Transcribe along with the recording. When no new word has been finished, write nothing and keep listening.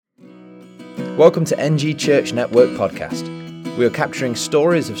Welcome to NG Church Network Podcast. We are capturing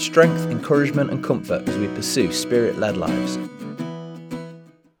stories of strength, encouragement and comfort as we pursue Spirit-led lives.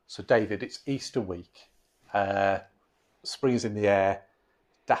 So David, it's Easter week. Spring's in the air.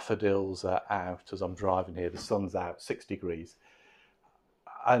 Daffodils are out as I'm driving here. The sun's out, 6 degrees.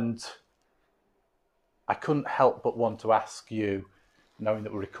 And I couldn't help but want to ask you, knowing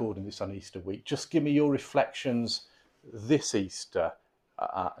that we're recording this on Easter week, just give me your reflections this Easter.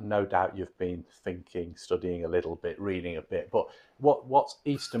 No doubt you've been thinking, studying a little bit, reading a bit, but what's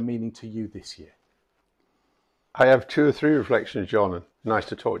Easter meaning to you this year? I have 2 or 3 reflections, John, and nice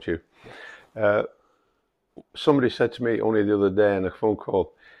to talk to you. Somebody said to me only the other day in a phone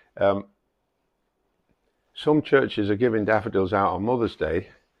call, some churches are giving daffodils out on Mother's Day,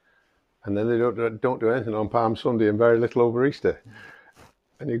 and then they don't do anything on Palm Sunday and very little over Easter.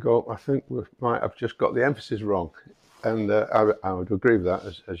 And you go, I think we might have just got the emphasis wrong. And I would agree with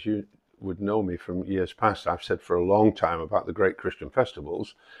that. As you would know me from years past, I've said for a long time about the great Christian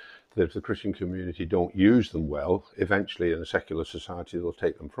festivals, that if the Christian community don't use them well, eventually in a secular society they'll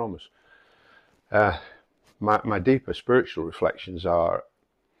take them from us. My deeper spiritual reflections are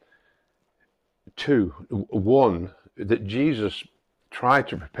 2. 1, that Jesus tried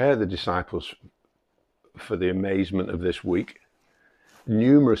to prepare the disciples for the amazement of this week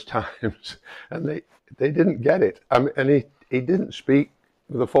numerous times, and they didn't get it. I mean, and he didn't speak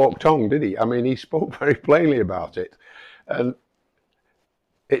with a forked tongue, did he? I mean, he spoke very plainly about it, and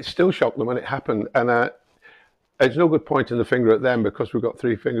it still shocked them when it happened. And it's no good pointing the finger at them, because we've got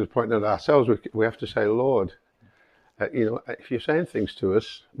 3 fingers pointing at ourselves. We have to say, Lord, if you're saying things to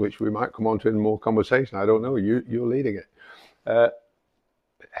us, which we might come on to in more conversation, I don't know, you're leading it.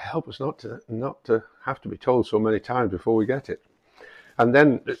 Help us not to have to be told so many times before we get it. And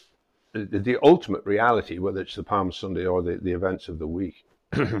then the ultimate reality, whether it's the Palm Sunday or the events of the week,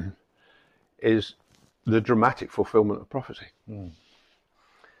 is the dramatic fulfillment of prophecy.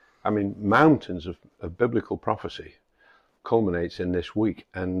 I mean, mountains of biblical prophecy culminates in this week.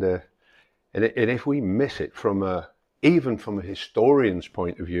 And if we miss it even from a historian's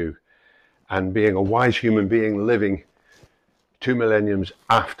point of view, and being a wise human being living 2 millenniums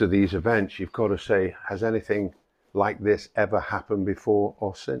after these events, you've got to say, has anything like this ever happened before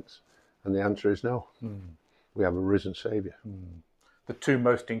or since? And the answer is no. We have a risen Saviour. The 2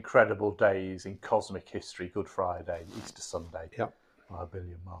 most incredible days in cosmic history, Good Friday, Easter Sunday, Yep. by a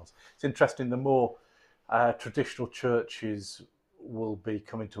billion miles. It's interesting, the more traditional churches will be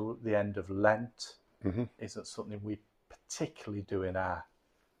coming to the end of Lent. Isn't something we particularly do in our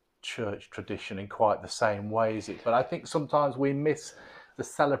church tradition in quite the same way, is it? But I think sometimes we miss the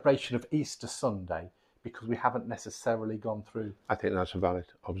celebration of Easter Sunday because we haven't necessarily gone through. I think that's a valid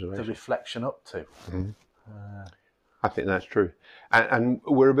observation. The reflection up to. I think that's true. And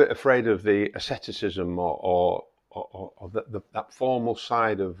we're a bit afraid of the asceticism or that formal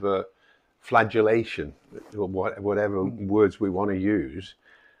side of flagellation, whatever words we want to use.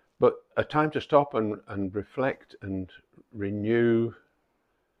 But a time to stop and reflect and renew,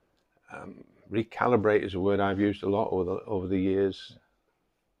 recalibrate is a word I've used a lot over the years,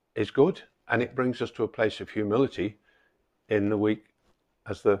 is good. And it brings us to a place of humility in the week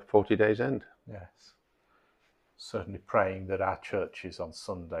as the 40 days end. Yes. Certainly praying that our churches on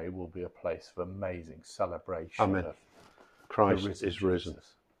Sunday will be a place of amazing celebration. Amen. Of Christ is risen.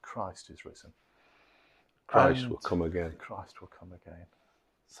 Jesus. Christ is risen. Christ will come again. Christ will come again.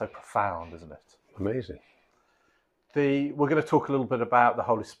 So profound, isn't it? Amazing. We're going to talk a little bit about the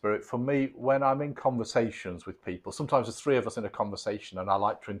Holy Spirit. For me, when I'm in conversations with people, sometimes there's 3 of us in a conversation, and I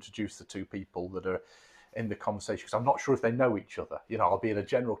like to introduce the 2 people that are in the conversation, because I'm not sure if they know each other. I'll be in a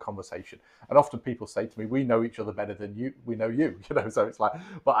general conversation, and often people say to me, we know each other better than we know you. So it's like,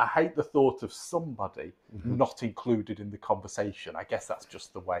 but I hate the thought of somebody not included in the conversation. I guess that's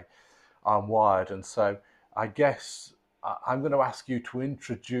just the way I'm wired. And so I guess I'm going to ask you to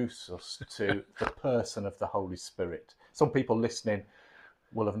introduce us to the person of the Holy Spirit. Some people listening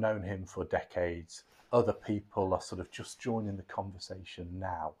will have known him for decades. Other people are sort of just joining the conversation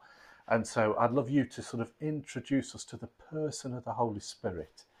now. And so I'd love you to sort of introduce us to the person of the Holy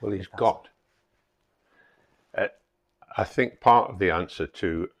Spirit. Well, he's God. I think part of the answer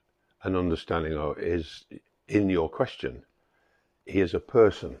to an understanding is in your question. He is a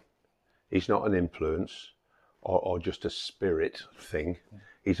person. He's not an influence or just a spirit thing.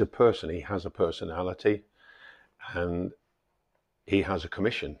 He's a person. He has a personality, and he has a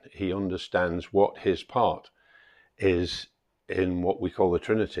commission. He understands what his part is in what we call the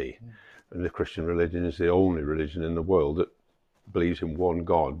Trinity. And the Christian religion is the only religion in the world that believes in one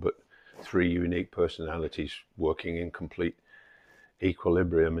God, but 3 unique personalities working in complete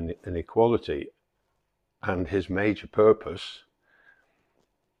equilibrium and equality. And his major purpose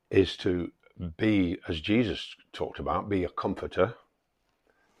is to be, as Jesus talked about, be a comforter,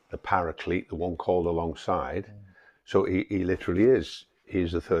 the paraclete, the one called alongside. So he literally is.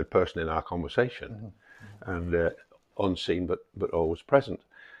 He's the third person in our conversation, and unseen but always present.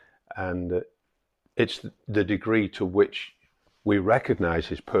 And it's the degree to which we recognize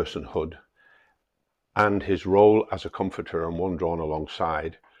his personhood and his role as a comforter and one drawn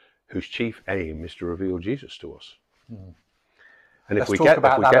alongside, whose chief aim is to reveal Jesus to us. And Let's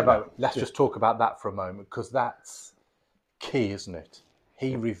just talk about that for a moment, because that's key, isn't it?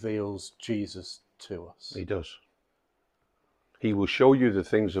 He reveals Jesus to us. He does. He will show you the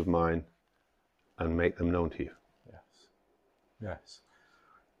things of mine and make them known to you. Yes.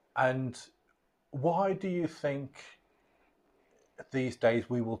 And why do you think these days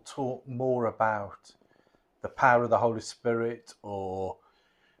we will talk more about the power of the Holy Spirit or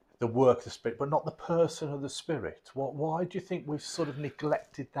the work of the Spirit, but not the person of the Spirit? Why do you think we've sort of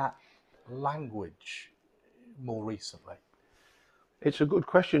neglected that language more recently? It's a good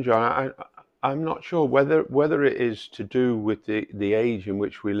question, John. I'm not sure whether it is to do with the age in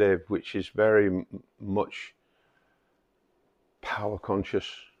which we live, which is very much power conscious,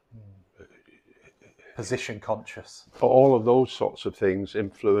 position conscious. All of those sorts of things,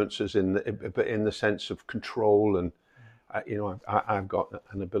 influences but in the sense of control and I've got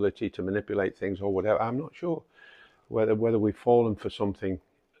an ability to manipulate things or whatever. I'm not sure whether we've fallen for something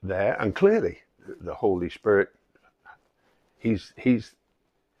there. And clearly, the Holy Spirit, he's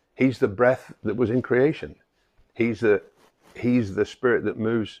the breath that was in creation. He's the Spirit that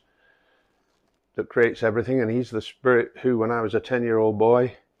moves, that creates everything, and he's the Spirit who, when I was a 10-year-old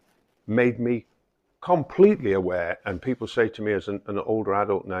boy, made me completely aware. And people say to me as an older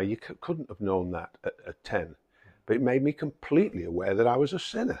adult now, you couldn't have known that at 10. But it made me completely aware that I was a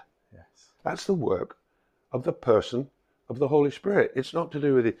sinner. Yes. That's the work of the person of the Holy Spirit. It's not to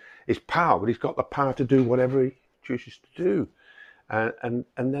do with his power, but he's got the power to do whatever he chooses to do. And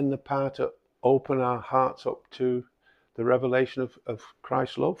then the power to open our hearts up to the revelation of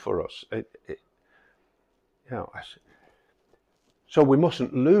Christ's love for us. So we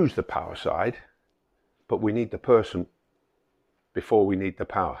mustn't lose the power side, but we need the person before we need the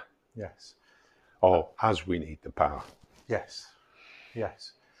power. Yes. Or as we need the power. Yes.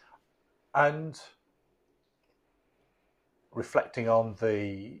 And reflecting on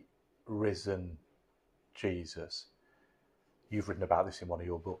the risen Jesus, you've written about this in one of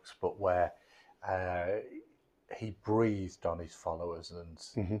your books, but where he breathed on his followers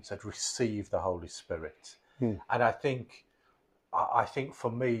and said, receive the Holy Spirit. And I think for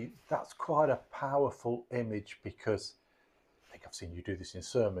me, that's quite a powerful image, because I think I've seen you do this in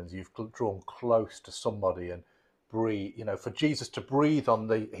sermons. You've drawn close to somebody and breathe. For Jesus to breathe on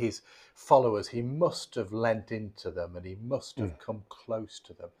his followers, he must have leant into them and he must have come close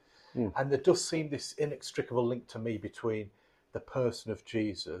to them. And there does seem this inextricable link to me between the person of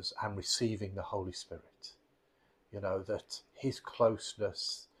Jesus and receiving the Holy Spirit. That his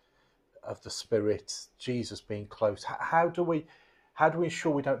closeness of the Spirit, Jesus being close. How do we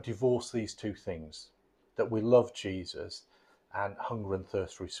ensure we don't divorce these two things? That we love Jesus and hunger and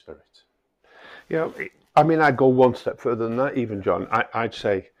thirst for his Spirit. I'd go one step further than that even, John. I'd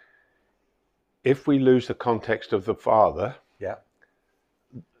say if we lose the context of the Father,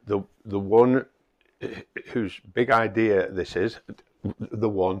 the one whose big idea this is,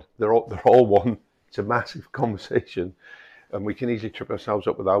 they're all one. It's a massive conversation, and we can easily trip ourselves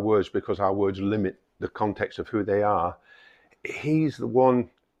up with our words because our words limit the context of who they are. He's the one,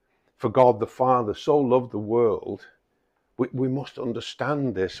 for God the Father so loved the world. We must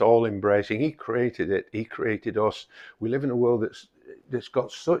understand this, all embracing. He created it. He created us. We live in a world that's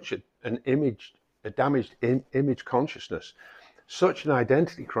got such a damaged image consciousness, such an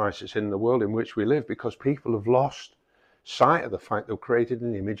identity crisis in the world in which we live, because people have lost sight of the fact they're created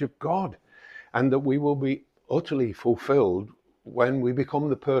in the image of God, and that we will be utterly fulfilled when we become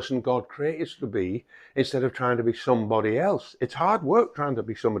the person God created us to be, instead of trying to be somebody else. It's hard work trying to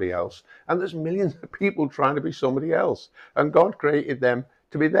be somebody else, and there's millions of people trying to be somebody else, and God created them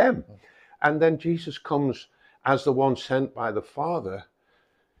to be them. And then Jesus comes as the one sent by the Father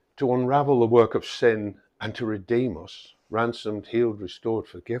to unravel the work of sin and to redeem us. Ransomed, healed, restored,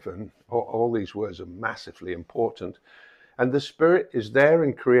 forgiven. All these words are massively important. And the Spirit is there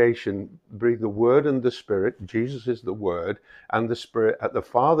in creation, breathe the Word and the Spirit. Jesus is the Word, and the Spirit at the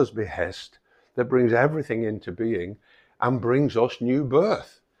Father's behest that brings everything into being and brings us new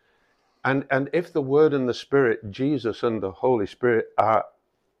birth. And if the Word and the Spirit, Jesus and the Holy Spirit, are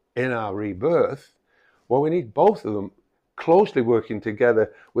in our rebirth, well, we need both of them closely working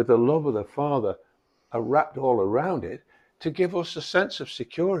together with the love of the Father wrapped all around it to give us a sense of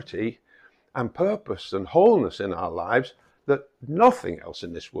security and purpose and wholeness in our lives that nothing else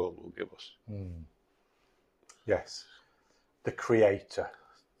in this world will give us. Yes. The Creator,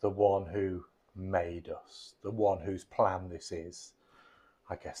 the one who made us, the one whose plan this is.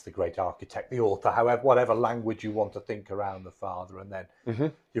 I guess the great architect, the author, however, whatever language you want to think around the Father. And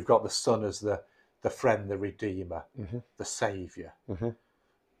then you've got the Son as the friend, the Redeemer, the Saviour.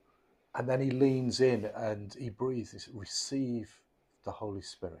 And then he leans in and he breathes, receive the Holy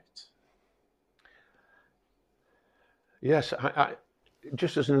Spirit. Yes, I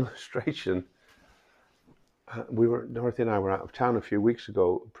just as an illustration, Dorothy and I were out of town a few weeks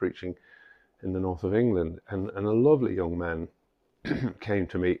ago preaching in the north of England, and a lovely young man came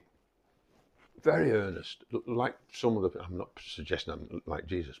to me, very earnest, like some of the, I'm not suggesting I'm like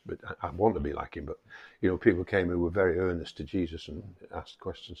Jesus, but I want to be like him, but people came who were very earnest to Jesus and asked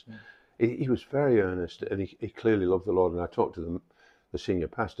questions. He was very earnest, and he clearly loved the Lord, and I talked to the senior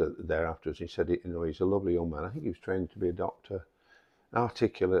pastor there afterwards. He said, he's a lovely young man. I think he was trained to be a doctor, an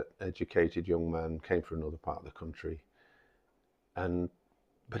articulate, educated young man, came from another part of the country.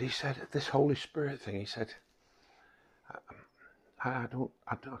 But he said, this Holy Spirit thing, he said, I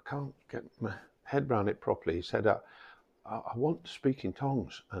can't get my head around it properly. He said, I want to speak in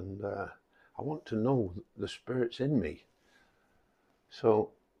tongues, and I want to know the Spirit's in me.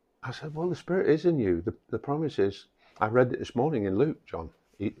 So I said, well, the Spirit is in you. The promise is, I read it this morning in Luke, John,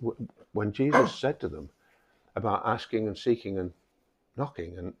 when Jesus said to them about asking and seeking and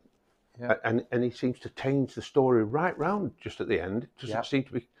knocking, and he seems to change the story right round just at the end. It doesn't seem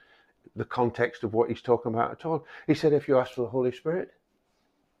to be the context of what he's talking about at all. He said, if you ask for the Holy Spirit,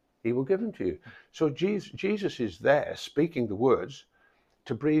 he will give them to you. So Jesus is there speaking the words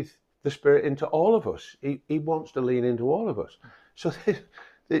to breathe the Spirit into all of us. He wants to lean into all of us. So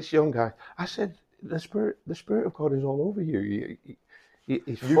this young guy, I said, the Spirit of God is all over you.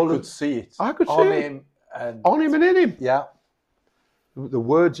 He's full could of, see it. I could on see it. him and On him and in him. Yeah. The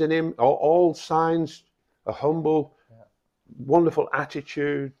words in him, all signs, a humble, wonderful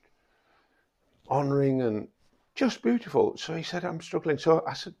attitude, honouring and just beautiful. So he said, I'm struggling. So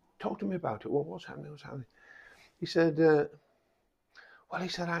I said, talk to me about it. Well, what's happening? He said, I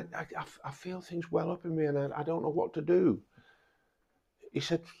feel things well up in me and I don't know what to do. He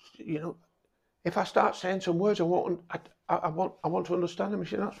said, if I start saying some words, I want to understand them. He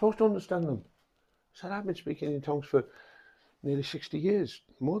said, you're not supposed to understand them. I said, I've been speaking in tongues for nearly 60 years,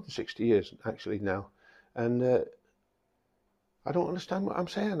 more than 60 years actually now. And I don't understand what I'm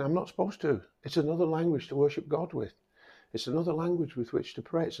saying. I'm not supposed to. It's another language to worship God with. It's another language with which to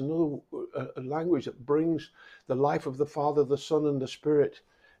pray. It's another a language that brings the life of the Father, the Son, and the Spirit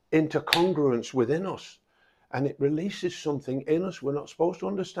into congruence within us. And it releases something in us we're not supposed to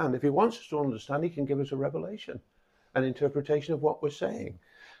understand. If he wants us to understand, he can give us a revelation, an interpretation of what we're saying.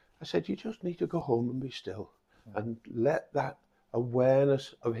 I said, you just need to go home and be still and let that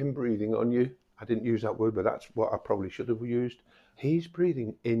awareness of him breathing on you. I didn't use that word, but that's what I probably should have used. He's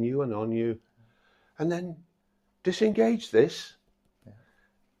breathing in you and on you. And then disengage this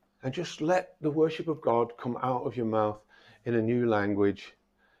and just let the worship of God come out of your mouth in a new language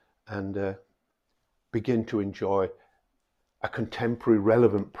and begin to enjoy a contemporary,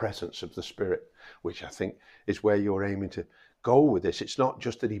 relevant presence of the Spirit, which I think is where you're aiming to go with this. It's not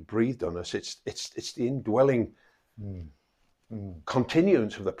just that he breathed on us, it's the indwelling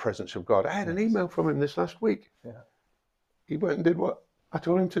continuance of the presence of God. I had an email from him this last week. He went and did what I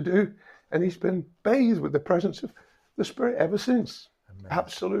told him to do, and he's been bathed with the presence of the Spirit ever since. Amazing.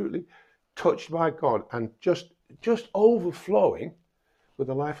 Absolutely touched by God and just overflowing with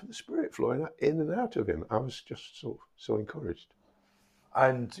the life of the Spirit flowing in and out of him. I was just so encouraged.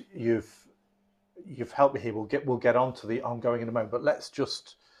 And you've helped me here. We'll get on to the ongoing in a moment, but let's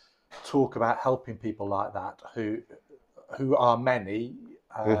just talk about helping people like that who are many,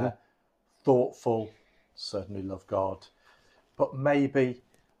 thoughtful, certainly love God, but maybe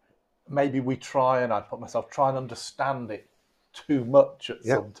we try, and I'd put myself, try and understand it too much at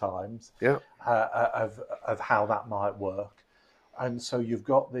sometimes of how that might work. And so you've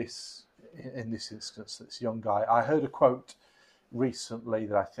got this, in this instance, this young guy. I heard a quote recently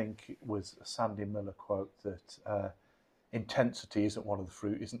that I think was a Sandy Miller quote that intensity isn't the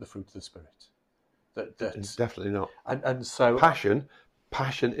fruit of the Spirit. That's definitely not. And so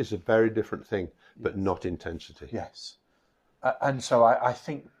passion is a very different thing, but not intensity. Yes. And so I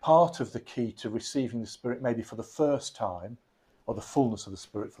think part of the key to receiving the Spirit, maybe for the first time, or the fullness of the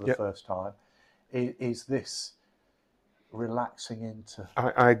Spirit for the first time, is this relaxing into.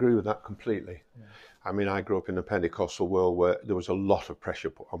 I agree with that completely. Yeah. I mean, I grew up in a Pentecostal world where there was a lot of pressure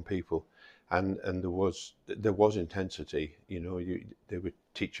put on people, and there was intensity. You know, they would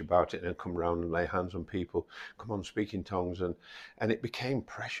teach about it and come around and lay hands on people, come on, speak in tongues, and it became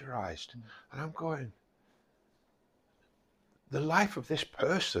pressurized. And I'm going, the life of this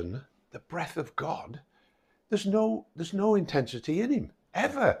person, the breath of God, there's no intensity in him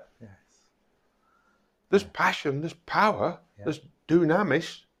ever. Yes. There's passion, there's power, there's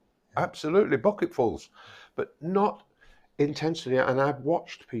dunamis, absolutely bucketfuls, but not intensity. And I've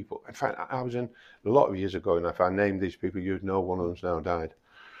watched people. In fact, I was in a lot of years ago, and if I named these people, you'd know one of them's now died.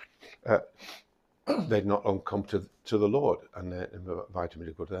 They'd not long come to the Lord, and they invited me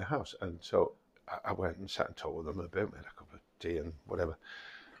to go to their house. And so I went and sat and talked with them a bit, made a cup of tea and whatever,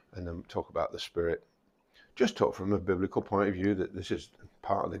 and then talk about the Spirit. Just talk from a biblical point of view that this is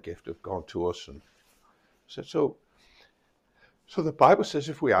part of the gift of God to us. And so the Bible says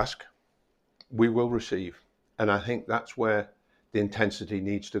if we ask, we will receive. And I think that's where the intensity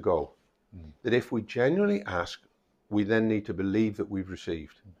needs to go. That if we genuinely ask, we then need to believe that we've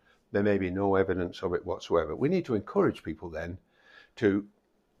received. There may be no evidence of it whatsoever. We need to encourage people then to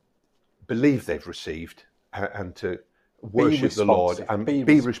believe they've received and to worship the Lord and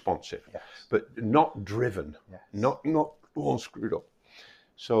be responsive, yes. But not driven, yes. not all screwed up.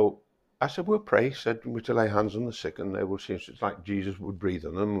 So I said, we'll pray. Said we're to lay hands on the sick, and they will see. It's like Jesus would breathe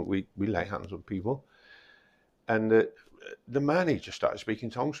on them. We lay hands on people, and the man, he just started speaking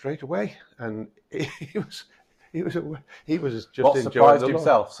tongues straight away, and he was just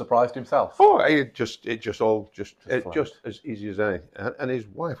surprised himself. Oh, it just as easy as anything. And his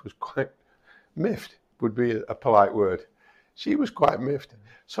wife was quite miffed, would be a polite word. She was quite miffed.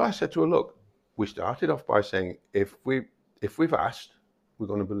 So I said to her, look, we started off by saying, if we've asked, we're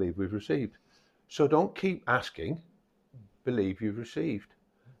going to believe we've received. So don't keep asking, believe you've received.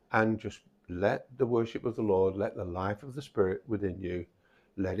 And just let the worship of the Lord, let the life of the Spirit within you,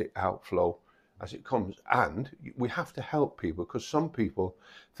 let it outflow as it comes. And we have to help people, because some people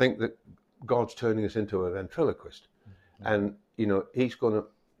think that God's turning us into a ventriloquist. And, you know, he's going to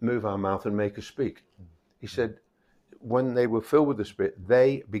move our mouth and make us speak. He said, when they were filled with the Spirit,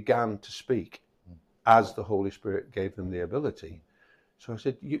 they began to speak as the Holy Spirit gave them the ability. So I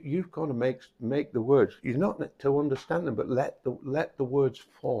said, you've got to make the words. You're not to understand them, but let the words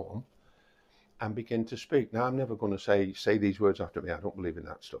form and begin to speak. Now, I'm never going to say these words after me. I don't believe in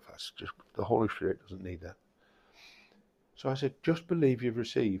that stuff. That's just, the Holy Spirit doesn't need that. So I said, just believe you've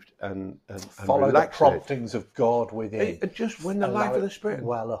received and follow the promptings of God within. Just when the life of the Spirit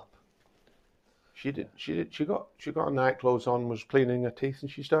well up. She did. She got her night clothes on, was cleaning her teeth, and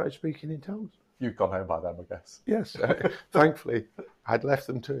she started speaking in tongues. You've gone home by then, I guess. Yes, thankfully, I'd left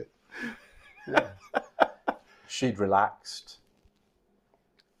them to it. Yeah. She'd relaxed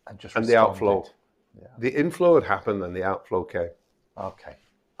and just and responded. The outflow. Yeah. The inflow had happened, and the outflow came. Okay,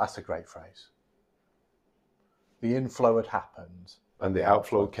 that's a great phrase. The inflow had happened, and the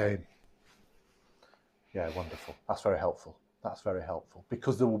outflow came. Yeah, wonderful. That's very helpful.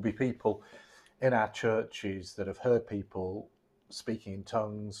 Because there will be people in our churches that have heard people speaking in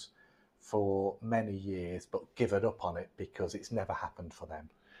tongues for many years, but given up on it because it's never happened for them.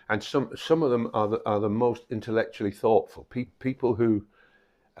 And some of them are the most intellectually thoughtful people who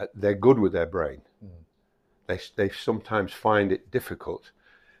they're good with their brain. They sometimes find it difficult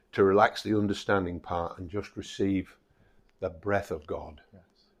to relax the understanding part and just receive the breath of God, yes,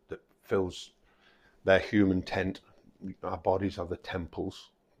 that fills their human tent. Our bodies are the temples,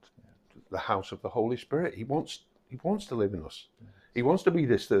 the house of the Holy Spirit. He wants to live in us. Yes. He wants to be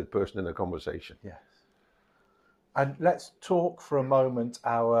this third person in a conversation. Yes. And let's talk for a moment,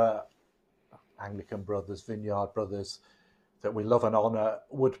 our Anglican brothers, Vineyard brothers, that we love and honour,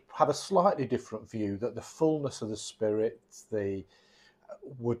 would have a slightly different view, that the fullness of the Spirit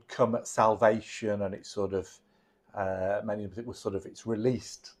would come at salvation, and it's sort of, many of it was sort of, it's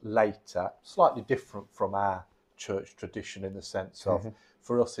released later, slightly different from our church tradition in the sense of,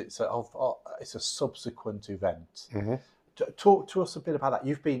 for us, it's a subsequent event. Mm-hmm. Talk to us a bit about that.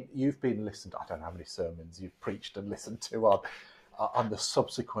 You've been listened to, I don't know how many sermons you've preached and listened to on the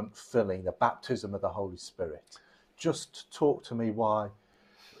subsequent filling, the baptism of the Holy Spirit. Just talk to me why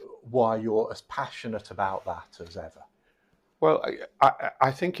you're as passionate about that as ever. Well,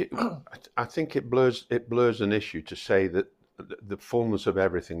 I think it blurs an issue to say that the fullness of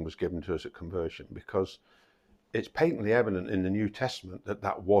everything was given to us at conversion, because it's patently evident in the New Testament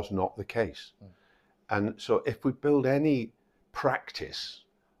that was not the case. And so if we build any practice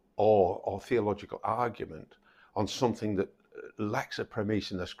or theological argument on something that lacks a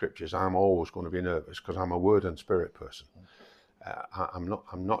premise in the scriptures, I'm always going to be nervous because I'm a word and spirit person. I'm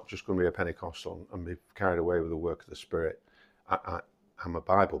not just going to be a Pentecostal and be carried away with the work of the Spirit. I'm a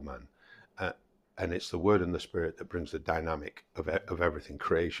Bible man, and it's the Word and the Spirit that brings the dynamic of everything,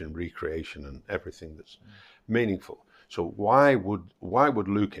 creation, recreation, and everything that's meaningful. So why would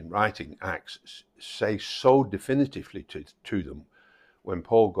Luke, in writing Acts, say so definitively to them when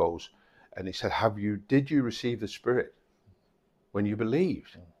Paul goes and he said, did you receive the Spirit when you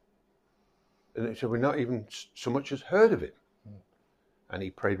believed? And they said, we're not even so much as heard of it. And he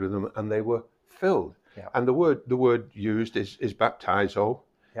prayed with them, and they were filled. Yeah. And the word used is baptizo,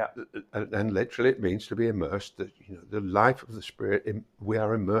 Yeah. and literally it means to be immersed. The life of the Spirit. We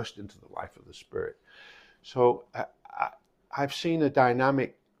are immersed into the life of the Spirit. So I've seen a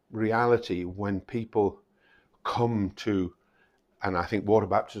dynamic reality when people come to, and I think water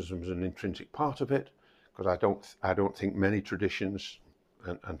baptism is an intrinsic part of it, because I don't think many traditions,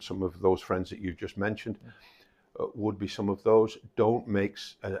 and some of those friends that you've just mentioned. Would be some of those, don't make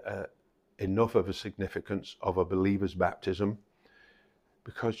enough of a significance of a believer's baptism,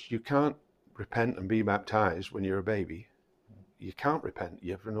 because you can't repent and be baptized when you're a baby. You can't repent.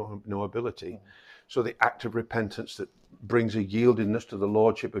 You have no ability. So the act of repentance that brings a yieldedness to the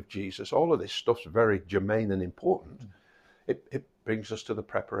Lordship of Jesus, all of this stuff's very germane and important. It brings us to the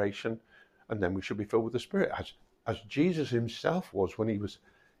preparation, and then we should be filled with the Spirit, as Jesus himself was when he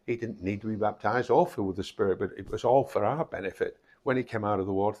didn't need to be baptized or filled with the Spirit, but it was all for our benefit. When he came out of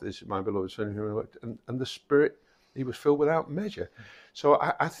the water, this is my beloved Son, and the Spirit, he was filled without measure. So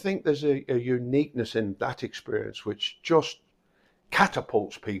I think there's a uniqueness in that experience which just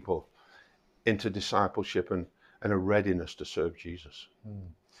catapults people into discipleship and a readiness to serve Jesus.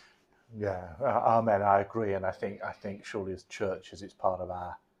 Yeah, amen. I agree, and I think surely as churches, it's part of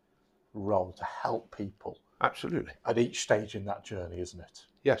our role to help people. Absolutely. At each stage in that journey, isn't it?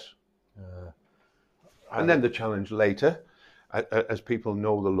 Yes. And then the challenge later, as people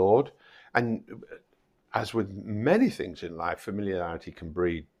know the Lord, and as with many things in life, familiarity can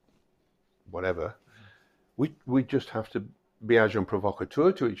breed whatever. We just have to be agent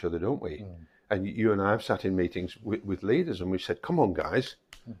provocateur to each other, don't we? And you and I have sat in meetings with leaders, and we said, "Come on, guys,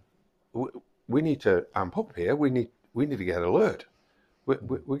 we need to amp up here. We need to get alert.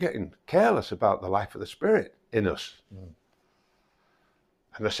 We're getting careless about the life of the Spirit in us."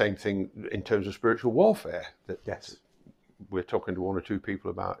 And the same thing in terms of spiritual warfare. Yes, we're talking to one or two people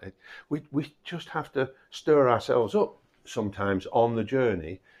about it. We just have to stir ourselves up sometimes on the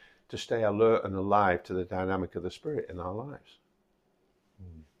journey to stay alert and alive to the dynamic of the Spirit in our lives.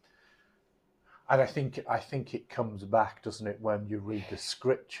 And I think it comes back, doesn't it, when you read the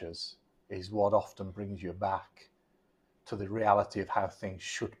scriptures, is what often brings you back to the reality of how things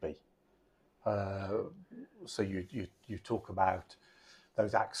should be. So you talk about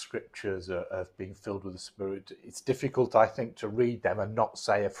those Acts scriptures of being filled with the Spirit. It's difficult, I think, to read them and not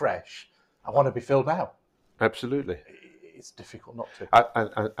say afresh, I want to be filled now. Absolutely. It's difficult not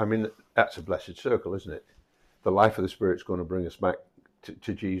to. I mean, that's a blessed circle, isn't it? The life of the Spirit's going to bring us back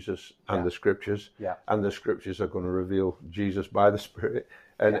to Jesus and the scriptures. Yeah. And the scriptures are going to reveal Jesus by the Spirit.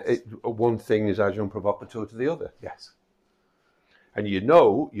 And one thing is adjunct provocateur to the other. Yes. And you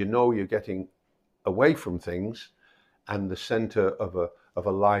know you're getting away from things, and the center of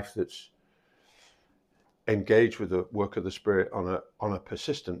a life that's engaged with the work of the Spirit on a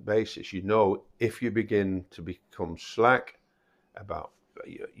persistent basis. You know, if you begin to become slack about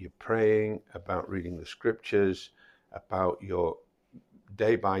your praying, about reading the scriptures, about your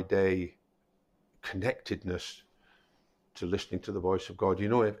day by day connectedness to listening to the voice of God, you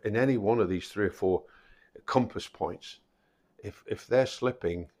know, if in any one of these 3 or 4 compass points, if they're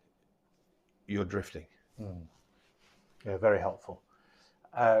slipping, you're drifting. Yeah, very helpful.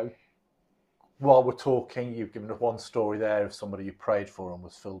 While we're talking, you've given us one story there of somebody you prayed for and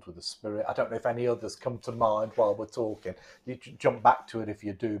was filled with the Spirit. I don't know if any others come to mind while we're talking. You jump back to it if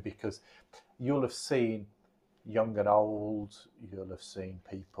you do, because you'll have seen young and old, you'll have seen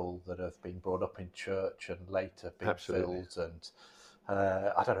people that have been brought up in church and later been filled, and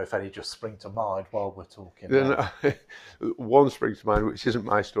I don't know if any just spring to mind while we're talking. One springs to mind, which isn't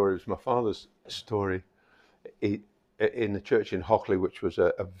my story, it was my father's story. In the church in Hockley, which was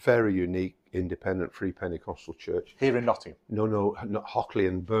a very unique, independent, free Pentecostal church. Here in Nottingham? No, not Hockley,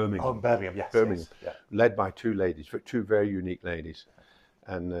 in Birmingham. Oh, in Birmingham, yes. Birmingham, yes. Yeah. Led by 2 ladies, 2 very unique ladies.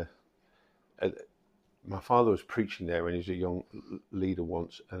 And my father was preaching there when he was a young leader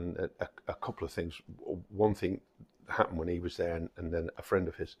once, and a couple of things. One thing happened when he was there, and then a friend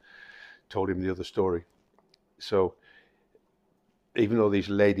of his told him the other story. So even though these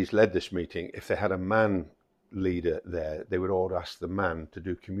ladies led this meeting, if they had a man leader there, they would all ask the man to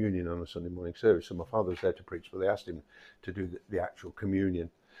do communion on a Sunday morning service. So my father was there to preach, but they asked him to do the actual communion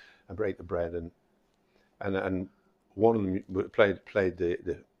and break the bread. And one of them played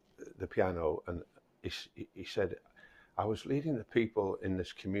the piano, and he said, I was leading the people in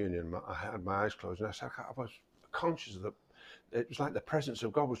this communion. I had my eyes closed, and I was conscious that it was like the presence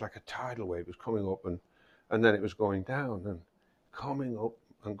of God was like a tidal wave. It was coming up, and then it was going down, and coming up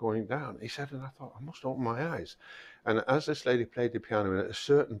and going down. He said, and I thought, I must open my eyes. And as this lady played the piano, and at a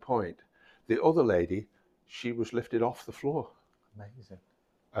certain point, the other lady, she was lifted off the floor. Amazing.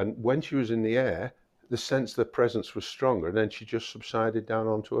 And when she was in the air, the sense the presence was stronger, and then she just subsided down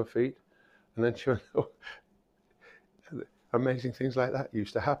onto her feet, and then she went, oh. Amazing things like that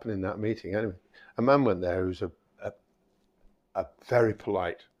used to happen in that meeting. Anyway, a man went there who's a very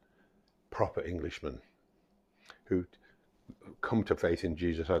polite, proper Englishman who'd come to faith in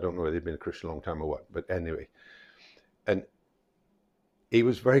Jesus. I don't know whether he'd been a Christian a long time or what, but anyway. And he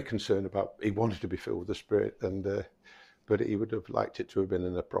was very concerned about, he wanted to be filled with the Spirit, but he would have liked it to have been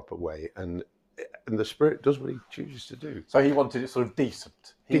in a proper way. And the Spirit does what he chooses to do. So he wanted it sort of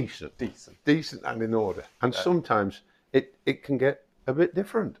decent. Decent and in order. And sometimes it can get a bit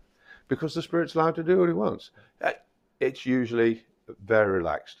different because the Spirit's allowed to do what he wants. It's usually very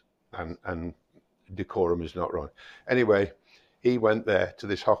relaxed and decorum is not wrong. Anyway, he went there to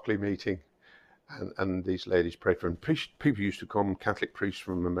this Hockley meeting, and these ladies prayed for him. People used to come, Catholic priests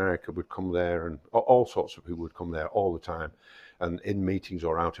from America would come there, and all sorts of people would come there all the time. And in meetings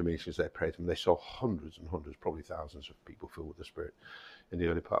or out of meetings, they prayed for him. They saw hundreds and hundreds, probably thousands of people filled with the Spirit in the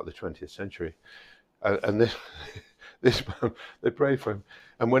early part of the 20th century. And this man, they prayed for him.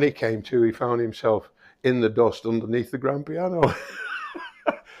 And when he came to, he found himself in the dust underneath the grand piano.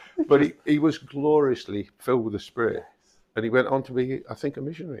 But he was gloriously filled with the Spirit. Yes. And he went on to be, I think, a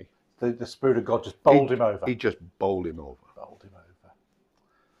missionary. The Spirit of God just bowled him over. He just bowled him over. Bowled him over.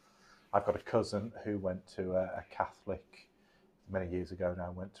 I've got a cousin who went to a Catholic, many years ago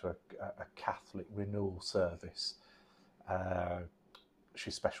now, went to a Catholic renewal service.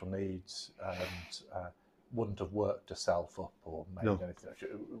 She's special needs and wouldn't have worked herself up or made anything. She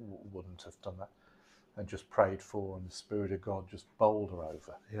wouldn't have done that. And just prayed for, and the Spirit of God just bowled her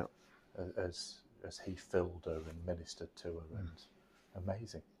over. Yeah. As he filled her and ministered to her, and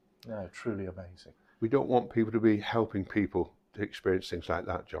amazing. No, truly amazing. We don't want people to be helping people to experience things like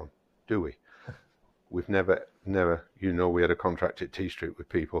that, John, do we? We've never, we had a contract at T Street with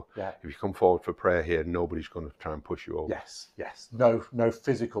people. Yeah. If you come forward for prayer here, nobody's going to try and push you over. Yes. No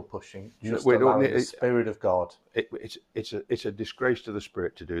physical pushing. Just allowing the Spirit of God. It's a disgrace to the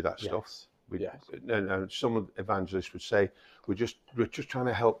Spirit to do that stuff. And some evangelists would say we're just trying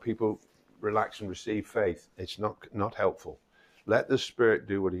to help people relax and receive faith. It's not helpful. Let the Spirit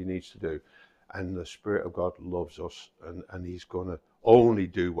do what he needs to do, and the Spirit of God loves us, and he's going to only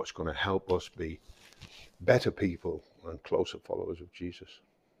do what's going to help us be better people and closer followers of Jesus.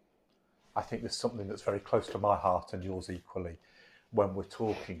 I think there's something that's very close to my heart and yours equally when we're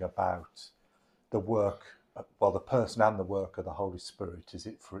talking about the work, the person and the work of the Holy Spirit, is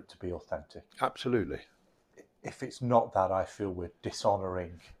it for it to be authentic? Absolutely. If it's not that, I feel we're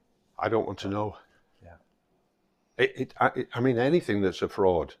dishonouring. I don't want to know. Yeah. I mean, anything that's a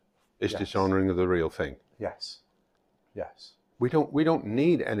fraud is dishonouring of the real thing. Yes. We don't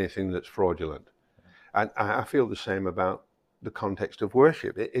need anything that's fraudulent. And I feel the same about the context of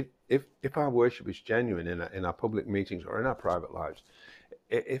worship. If our worship is genuine in our public meetings or in our private lives,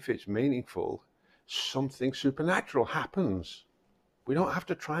 if it's meaningful, something supernatural happens. We don't have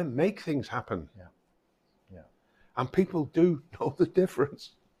to try and make things happen. Yeah. And people do know the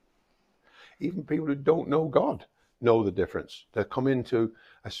difference. Even people who don't know God know the difference. They come into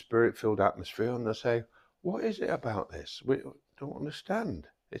a Spirit-filled atmosphere and they say, what is it about this? We don't understand.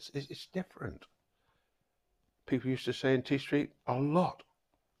 It's different. People used to say in T Street, a lot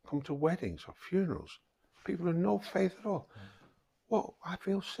come to weddings or funerals. People who have no faith at all. Well, I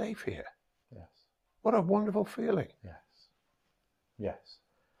feel safe here. Yes. What a wonderful feeling. Yes.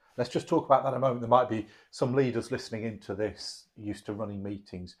 Let's just talk about that a moment. There might be some leaders listening into this, used to running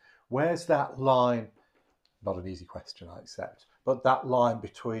meetings. Where's that line? Not an easy question, I accept, but that line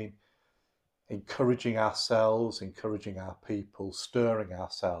between encouraging ourselves, encouraging our people, stirring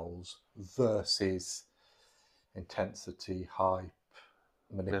ourselves versus intensity, hype,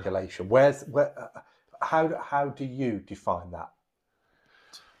 manipulation. How do you define that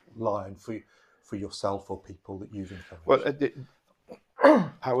line for yourself or people that you've encouraged? Well,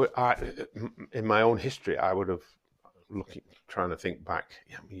 in my own history, I would have trying to think back.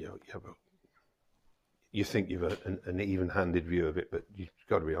 You think you've an even-handed view of it, but you've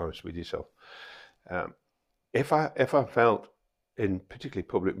got to be honest with yourself. if I felt in particularly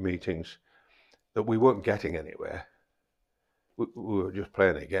public meetings that we weren't getting anywhere, we were just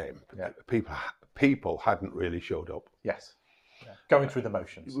playing a game. Yeah. People hadn't really showed up. Yes. Yeah. Going through the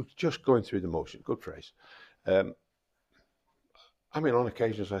motions. It was just going through the motion. Good phrase. I mean, on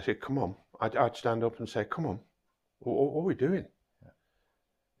occasions I said, "Come on." I'd stand up and say, "Come on, what are we doing?"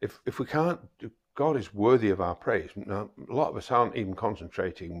 Yeah. If we can't, God is worthy of our praise. Now, a lot of us aren't even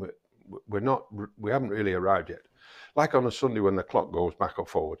concentrating. We haven't really arrived yet. Like on a Sunday when the clock goes back or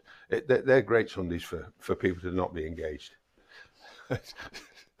forward, they're great Sundays for people to not be engaged.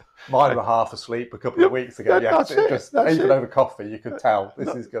 Mine were half asleep a couple of weeks ago. Yeah, that's it. Even over coffee, you could tell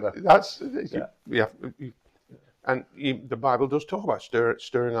this is gonna. Yeah. And the Bible does talk about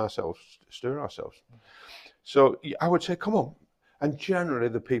stirring ourselves. So I would say, come on. And generally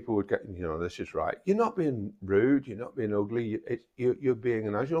the people would get, this is right. You're not being rude. You're not being ugly. You're being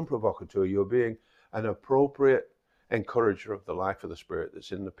an agent provocateur. You're being an appropriate encourager of the life of the Spirit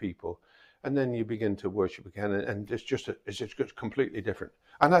that's in the people. And then you begin to worship again. And it's just completely different.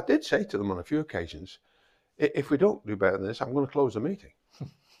 And I did say to them on a few occasions, if we don't do better than this, I'm going to close the meeting.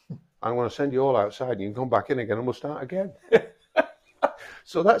 I'm going to send you all outside and you can come back in again and we'll start again.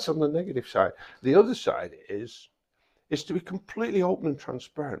 So that's on the negative side. The other side is to be completely open and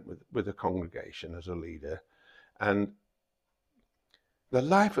transparent with the congregation as a leader. And the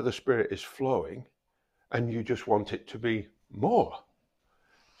life of the Spirit is flowing and you just want it to be more.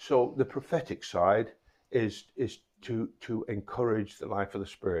 So the prophetic side is to encourage the life of the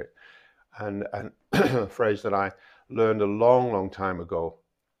Spirit. And a phrase that I learned a long, long time ago,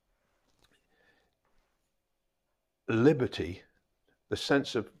 liberty, the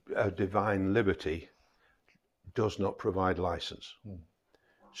sense of divine liberty, does not provide license.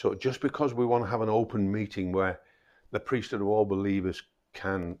 So just because we want to have an open meeting where the priesthood of all believers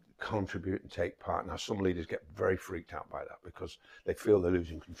can contribute and take part. Now, some leaders get very freaked out by that because they feel they're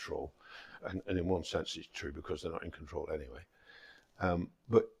losing control. And in one sense, it's true because they're not in control anyway.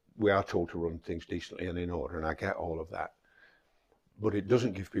 But we are told to run things decently and in order, and I get all of that. But it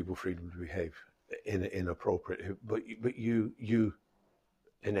doesn't give people freedom to behave inappropriate. But you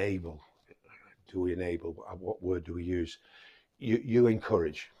enable. Do we enable? What word do we use? You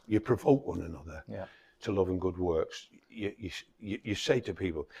encourage. You provoke one another to love and good works. You say to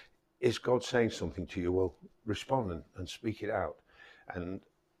people, is God saying something to you? Well, respond and speak it out. And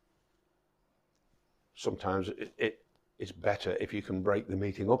sometimes it's better if you can break the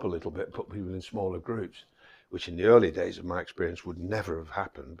meeting up a little bit, put people in smaller groups, which in the early days of my experience would never have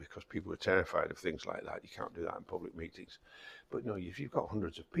happened because people were terrified of things like that. You can't do that in public meetings. But no, if you've got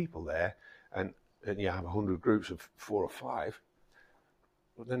hundreds of people there and you have 100 groups of 4 or 5,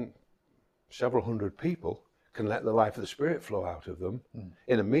 well, then several hundred people can let the life of the Spirit flow out of them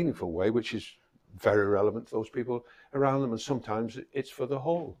in a meaningful way, which is very relevant to those people around them. And sometimes it's for the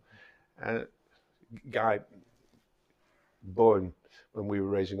whole. Guy Bowen, when we were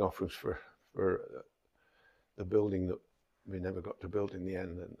raising offerings for the building that we never got to build in the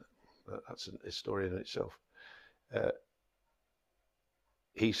end, and that's a story in itself.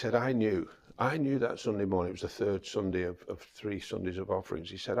 He said, I knew that Sunday morning, it was the third Sunday of 3 Sundays of offerings.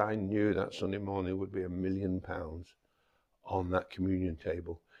 He said, I knew that Sunday morning would be £1 million on that communion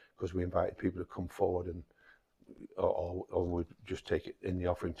table because we invited people to come forward or would just take it in the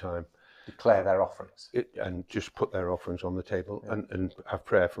offering time. Declare their offerings. And just put their offerings on the table and have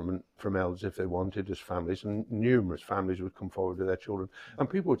prayer from elders if they wanted as families. And numerous families would come forward with their children. And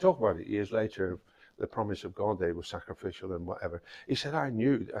people would talk about it years later, the promise of God, they were sacrificial and whatever. He said, I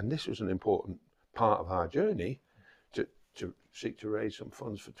knew, and this was an important part of our journey, to seek to raise some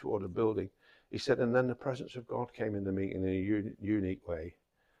funds toward a building. He said, and then the presence of God came in the meeting in a unique way.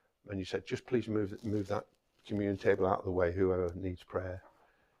 And he said, just please move that communion table out of the way, whoever needs prayer.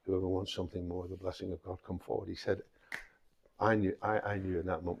 Whoever wants something more, the blessing of God come forward. He said, I knew in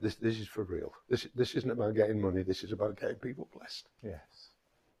that moment, this is for real. This isn't about getting money, this is about getting people blessed. Yes.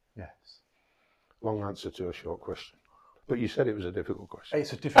 Long answer to a short question. But you said it was a difficult question.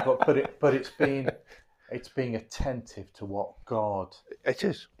 It's a difficult, but it's being attentive to what God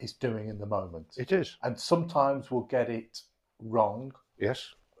is doing in the moment. It is. And sometimes we'll get it wrong.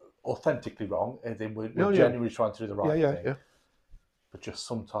 Yes. Authentically wrong, and then we're genuinely trying to do the right thing. Yeah. But just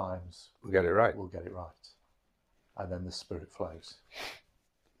sometimes we'll get it right. And then the Spirit flows.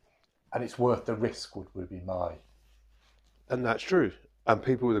 And it's worth the risk, would be my... And that's true. And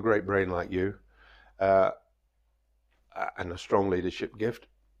people with a great brain like you, and a strong leadership gift,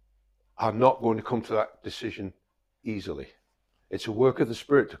 are not going to come to that decision easily. It's a work of the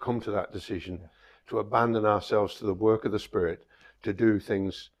Spirit to come to that decision, to abandon ourselves to the work of the Spirit, to do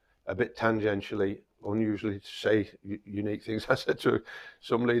things a bit tangentially unusually to say unique things I said to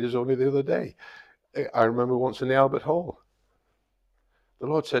some leaders only the other day. I remember once in the Albert Hall, the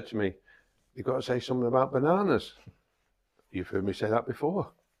Lord said to me, "You've got to say something about bananas." You've heard me say that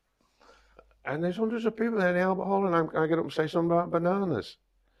before. And there's hundreds of people there in the Albert Hall, and I get up and say something about bananas.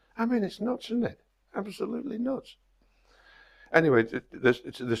 I mean, it's nuts, isn't it? Absolutely nuts. Anyway,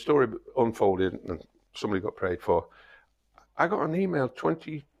 the story unfolded, and somebody got prayed for. I got an email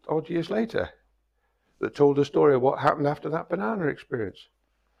 20 odd years later that told the story of what happened after that banana experience,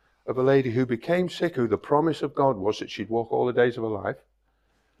 of a lady who became sick, who the promise of God was that she'd walk all the days of her life.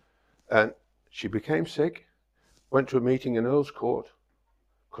 And she became sick, went to a meeting in Earl's Court,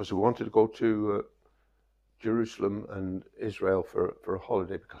 because they wanted to go to Jerusalem and Israel for a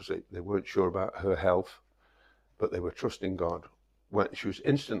holiday, because they weren't sure about her health, but they were trusting God. She was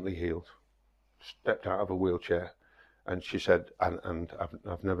instantly healed, stepped out of a wheelchair, and she said, and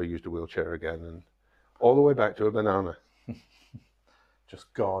I've never used a wheelchair again, and all the way back to a banana.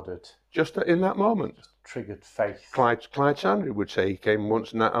 Just guarded. Just in that moment. Just triggered faith. Clyde Sandry would say he came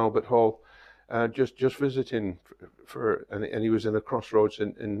once in that Albert Hall, just visiting and he was in a crossroads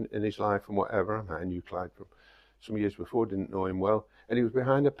in his life and whatever. I knew Clyde from some years before, didn't know him well, and he was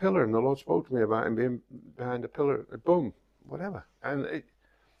behind a pillar, and the Lord spoke to me about him being behind a pillar. Boom, whatever, and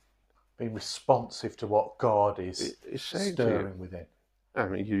being responsive to what God is stirring within. I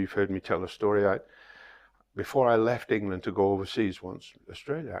mean, you've heard me tell a story. Before I left England to go overseas once,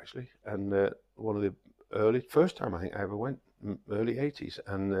 Australia actually, and one of the first time I think I ever went, early 80s,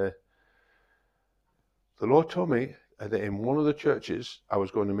 and the Lord told me that in one of the churches I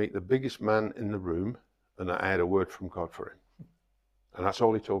was going to meet the biggest man in the room, and that I had a word from God for him. And that's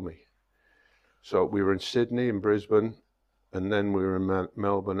all he told me. So we were in Sydney and Brisbane, and then we were in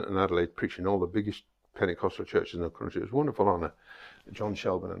Melbourne and Adelaide preaching all the biggest Pentecostal churches in the country. It was a wonderful honour, John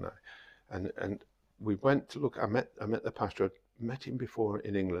Shearman and I. And we went to look. I met the pastor. I'd met him before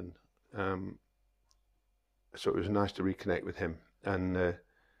in England, so it was nice to reconnect with him. And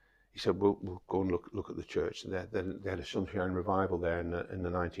he said, "We'll go and look at the church." And they had a Sunshine Revival there in the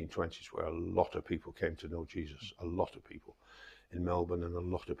 1920s, where a lot of people came to know Jesus. A lot of people in Melbourne, and a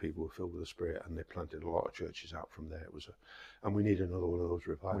lot of people were filled with the Spirit, and they planted a lot of churches out from there. And we need another one of those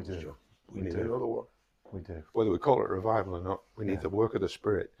revivals. We do. John. We need another one. We do. Whether we call it revival or not, we need the work of the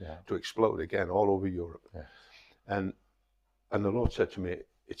Spirit to explode again all over Europe. Yeah. And the Lord said to me,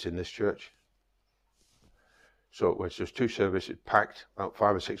 "It's in this church." So it was just two services, packed, about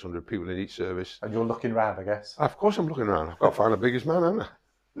 500 or 600 people in each service. And you're looking around, I guess. Of course I'm looking around. I've got to find the biggest man, haven't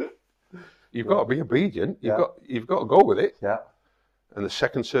I? You've got to be obedient. You've got to go with it. Yeah. And the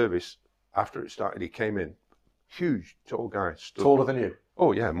second service, after it started, he came in, huge, tall guy. Taller than you?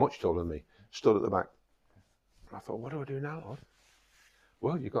 Oh yeah, much taller than me. Stood at the back. I thought, what do I do now, Lord?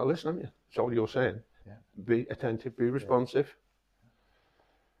 Well, you've got to listen, haven't you? That's all you're saying. Yeah. Be attentive, be responsive. Yeah.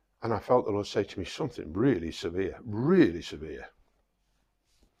 And I felt the Lord say to me something really severe, really severe.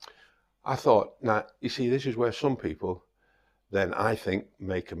 I thought, now, you see, this is where some people then, I think,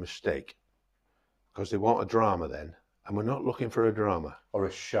 make a mistake. Because they want a drama then. And we're not looking for a drama. Or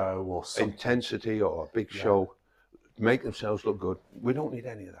a show or something. Intensity or a big show. Make themselves look good. We don't need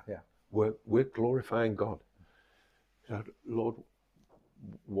any of that. Yeah. We're glorifying God. So, Lord,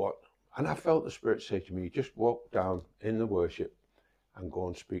 what? And I felt the Spirit say to me, just walk down in the worship and go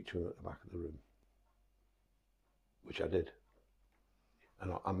and speak to him at the back of the room. Which I did.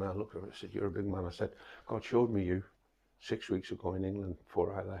 And I looked at him and said, "You're a big man." I said, "God showed me you 6 weeks ago in England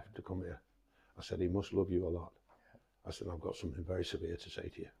before I left to come here." I said, "He must love you a lot." I said, "I've got something very severe to say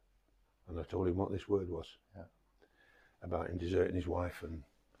to you." And I told him what this word was. Yeah. About him deserting his wife, and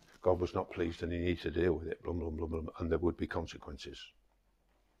God was not pleased and he needed to deal with it, blah, blah, blah, blah, and there would be consequences.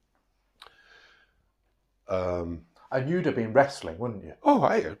 And you'd have been wrestling, wouldn't you?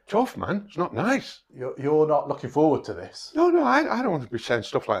 Oh, tough, man. It's not nice. You're not looking forward to this. No, I don't want to be saying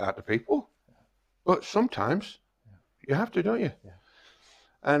stuff like that to people. But sometimes you have to, don't you? Yeah.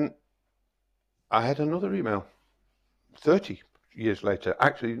 And I had another email 30 years later,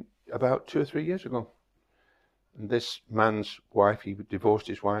 actually about 2 or 3 years ago. And this man's wife, he divorced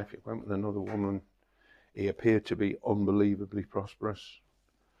his wife, he went with another woman. He appeared to be unbelievably prosperous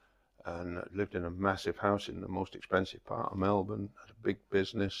and lived in a massive house in the most expensive part of Melbourne, had a big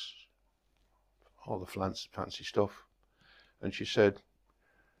business, all the fancy stuff. And she said,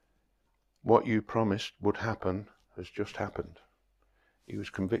 "What you promised would happen has just happened." He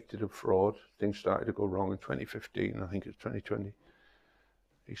was convicted of fraud. Things started to go wrong in 2015, I think it's 2020.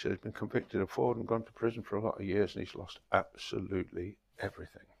 He said he's been convicted of fraud and gone to prison for a lot of years, and he's lost absolutely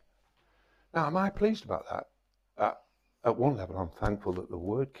everything. Now, am I pleased about that? At one level, I'm thankful that the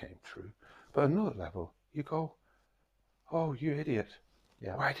word came true. But another level, you go, oh, you idiot.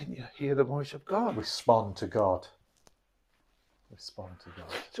 Yeah. Why didn't you hear the voice of God? Respond to God. Respond to God.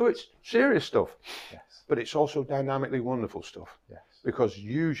 So it's serious stuff, Yes. but it's also dynamically wonderful stuff. Yes. Because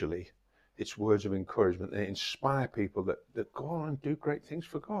usually it's words of encouragement. They inspire people that go on and do great things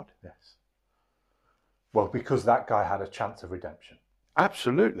for God. Yes. Well, because that guy had a chance of redemption.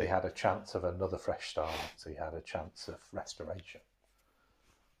 Absolutely. He had a chance of another fresh start. He had a chance of restoration.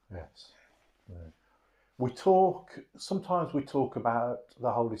 Yes. Yeah. Sometimes we talk about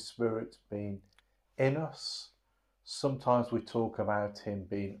the Holy Spirit being in us. Sometimes we talk about him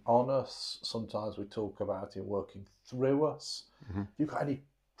being on us. Sometimes we talk about him working through us. Mm-hmm. Have you got any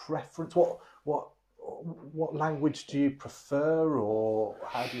preference? What language do you prefer, or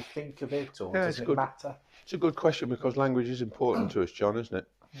how do you think of it, or does it matter? It's a good question, because language is important to us, John, isn't it?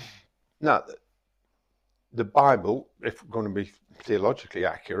 Now, the Bible, if we're going to be theologically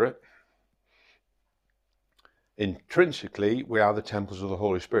accurate, intrinsically we are the temples of the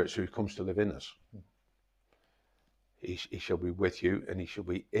Holy Spirit, so he comes to live in us. He shall be with you and he shall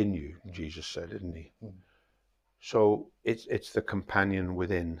be in you, Jesus said, didn't he? So it's the companion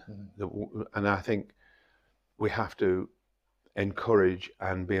within. And I think we have to encourage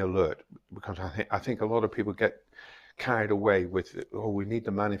and be alert, because I think a lot of people get carried away with, we need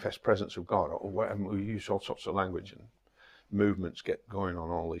the manifest presence of God, and we use all sorts of language, and movements get going on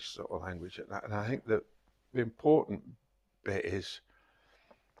all this sort of language. And I think that the important bit is,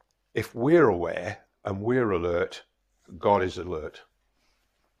 if we're aware and we're alert, God is alert.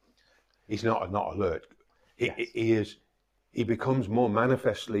 He's not alert. He becomes more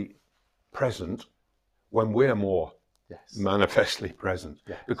manifestly present when we're more manifestly present,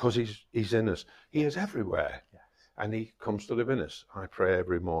 because he's in us. He is everywhere, and he comes to live in us. I pray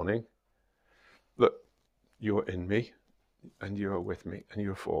every morning, look, you're in me, and you're with me, and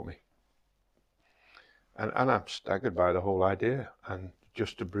you're for me. And I'm staggered by the whole idea, and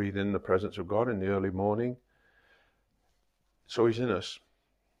just to breathe in the presence of God in the early morning. So he's in us.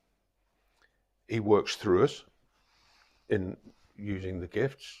 He works through us in using the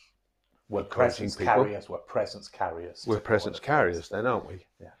gifts. We're presence carriers. We're presence carriers. We're presence carriers then, aren't we?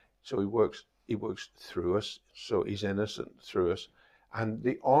 Yeah. So he works through us. So he's in us and through us. And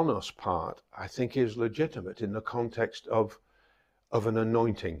the on us part, I think, is legitimate in the context of an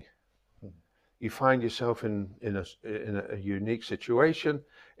anointing. You find yourself in a unique situation.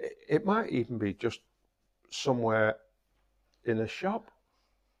 It might even be just somewhere in a shop.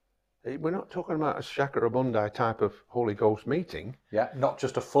 We're not talking about a Shakarabundi type of Holy Ghost meeting. Yeah, not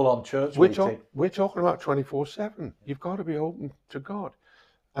just a full-on church meeting. We're talking about 24/7. You've got to be open to God,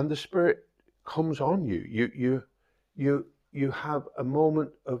 and the Spirit comes on you. You have a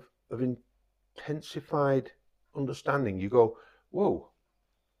moment of intensified understanding. You go, whoa!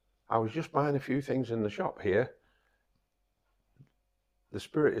 I was just buying a few things in the shop here. The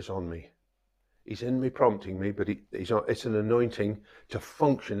Spirit is on me. He's in me, prompting me, but it's an anointing to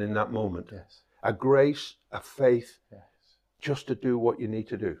function in that moment. Yes. A grace, a faith, yes, just to do what you need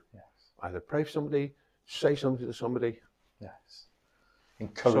to do. Yes. Either pray for somebody, say something to somebody. Yes.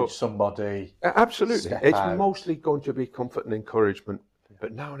 Encourage somebody. Absolutely. It's out. Mostly going to be comfort and encouragement,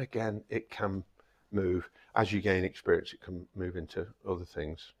 but now and again it can move. As you gain experience, it can move into other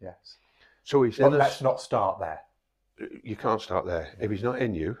things. Yes. So he's in us. But let's not start there. You can't start there. If he's not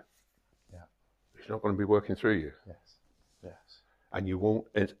in you, he's not going to be working through you. Yes. Yes. And you won't,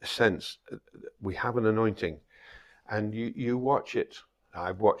 in a sense, we have an anointing, and you watch it.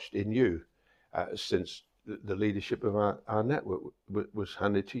 I've watched in you since the leadership of our network was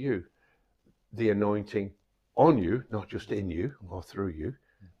handed to you. The anointing on you, not just in you or through you,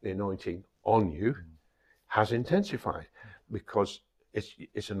 the anointing on you has intensified, because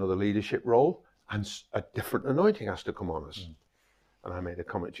it's another leadership role, and a different anointing has to come on us. And I made a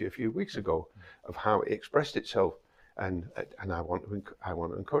comment to you a few weeks ago of how it expressed itself, and I want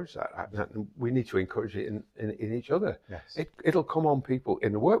to encourage that. We need to encourage it in each other. Yes. It'll come on people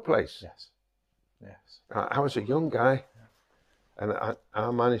in the workplace. Yes. Yes. I was a young guy, and the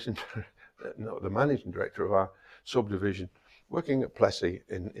managing director of our subdivision, working at Plessy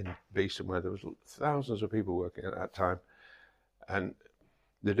in Beeson, where there was thousands of people working at that time, and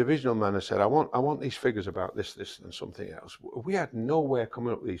the divisional manager said, I want these figures about this, and something else. We had no way of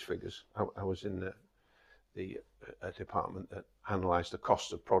coming up with these figures. I was in the department that analysed the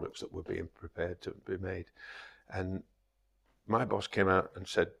cost of products that were being prepared to be made. And my boss came out and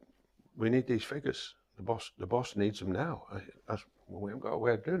said, we need these figures. The boss needs them now. We haven't got a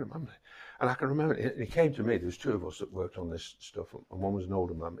way of doing them, haven't we? And I can remember, he came to me, there was two of us that worked on this stuff, and one was an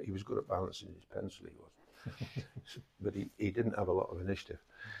older man, but he was good at balancing his pencil, he was. But he didn't have a lot of initiative.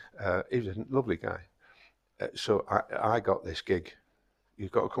 He was a lovely guy. So I got this gig.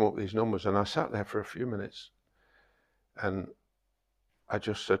 You've got to come up with these numbers. And I sat there for a few minutes, and I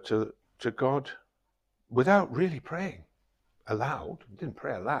just said to God, without really praying aloud, didn't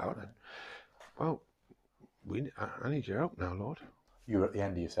pray aloud, well, I need your help now, Lord. You were at the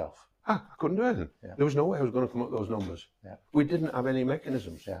end of yourself. I couldn't do anything. Yeah. There was no way I was going to come up with those numbers. Yeah. We didn't have any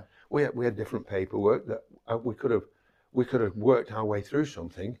mechanisms. Yeah. We had different paperwork that we could have worked our way through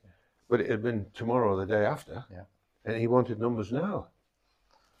something, but it had been tomorrow or the day after, and he wanted numbers now.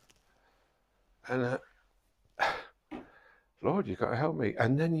 And Lord, you've got to help me.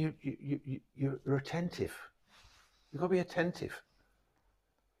 And then you're attentive. You've got to be attentive.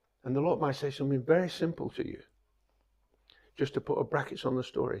 And the Lord might say something very simple to you. Just to put a brackets on the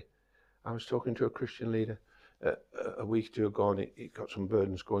story. I was talking to a Christian leader a week or two ago, and he got some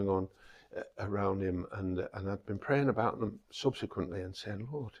burdens going on around him, and I've been praying about them subsequently and saying,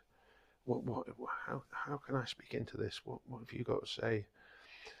 Lord, how can I speak into this? What have you got to say?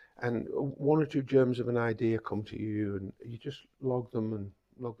 And one or two germs of an idea come to you, and you just log them.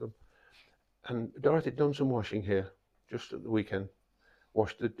 And Dorothy had done some washing here just at the weekend,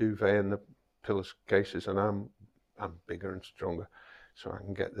 washed the duvet and the pillowcases, and I'm bigger and stronger, so I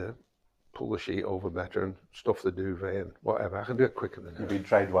can pull the sheet over better and stuff the duvet and whatever. I can do it quicker than her. You've been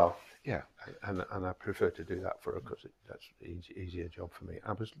trained well. Yeah, and I prefer to do that for her because that's an easier job for me.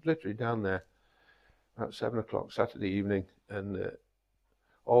 I was literally down there about 7 o'clock Saturday evening, and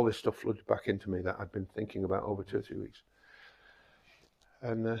all this stuff flooded back into me that I'd been thinking about over 2 or 3 weeks.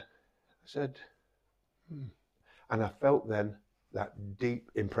 And I said, and I felt then that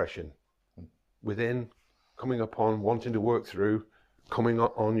deep impression within, coming upon, wanting to work through, coming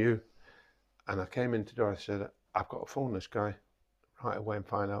on you. And I came into Dorothy and said, I've got to phone this guy right away and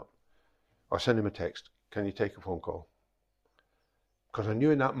find out. I send him a text. Can you take a phone call? Because I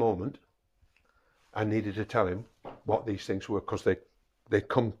knew in that moment I needed to tell him what these things were, because they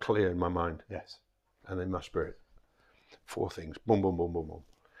come clear in my mind. Yes. And in my spirit. 4 things. Boom, boom, boom, boom, boom.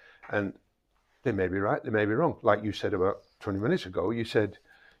 And they may be right, they may be wrong. Like you said about 20 minutes ago, you said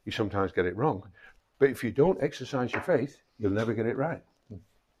you sometimes get it wrong. But if you don't exercise your faith, you'll never get it right.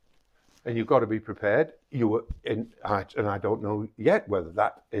 And you've got to be prepared. And I don't know yet whether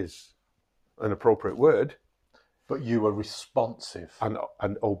that is an appropriate word. But you were responsive.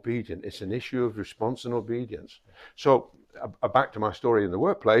 And obedient. It's an issue of response and obedience. So back to my story in the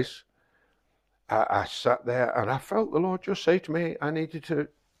workplace, I sat there and I felt the Lord just say to me, I needed to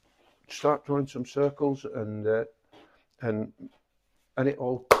start drawing some circles, and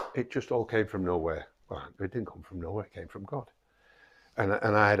it just all came from nowhere. Well, it didn't come from nowhere, it came from God. And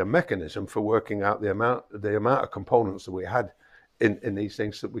I had a mechanism for working out the amount of components that we had in these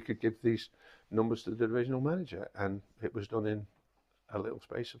things that we could give these numbers to the divisional manager, and it was done in a little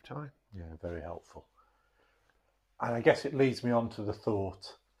space of time. Yeah, very helpful. And I guess it leads me on to the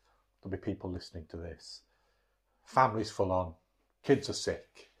thought, there'll be people listening to this. Family's full on, kids are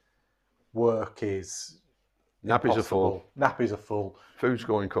sick, work is nappies impossible. Nappies are full. Food's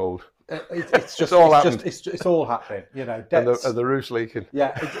going cold. It's just it's all happening. You know, debts, and the roof's leaking.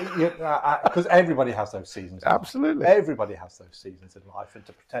 Yeah, because everybody has those seasons. Absolutely, everybody has those seasons in life, and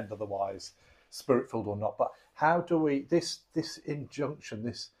to pretend otherwise, spirit-filled or not. But how do we this injunction,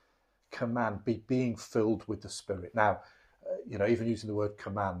 this command, be being filled with the Spirit? Now, even using the word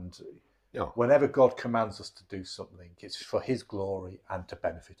command. Yeah. Whenever God commands us to do something, it's for His glory and to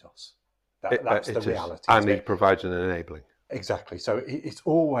benefit us. That's the reality. And He provides an enabling. Exactly. So it's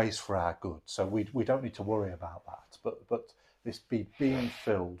always for our good. So we don't need to worry about that. But this being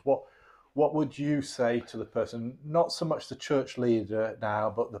filled. What would you say to the person? Not so much the church leader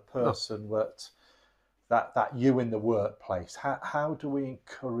now, but the person that you in the workplace. How do we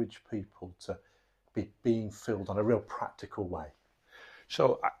encourage people to be being filled on a real practical way?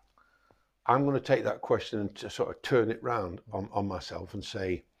 So I'm going to take that question and to sort of turn it round on myself and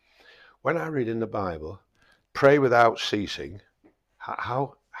say, when I read in the Bible, pray without ceasing,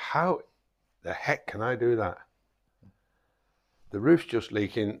 how the heck can I do that? The roof's just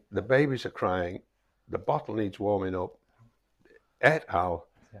leaking, the babies are crying, the bottle needs warming up, et al.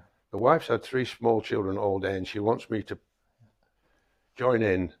 Yeah. The wife's had 3 small children all day and she wants me to join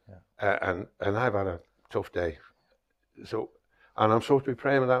in, and I've had a tough day. And I'm supposed to be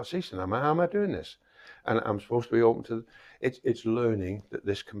praying without ceasing. How am I doing this? And I'm supposed to be open to it's learning that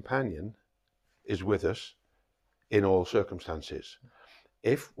this companion is with us in all circumstances.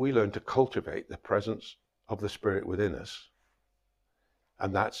 If we learn to cultivate the presence of the Spirit within us,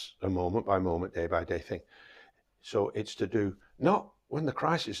 and that's a moment by moment, day by day thing. So it's to do, not when the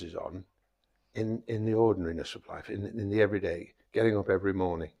crisis is on, in the ordinariness of life, in the everyday, getting up every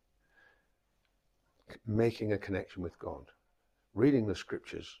morning, making a connection with God, reading the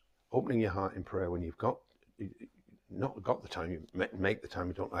scriptures, opening your heart in prayer when you've not got the time, you make the time,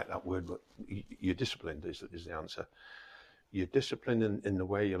 you don't like that word, but you're disciplined is the answer. You're disciplined in the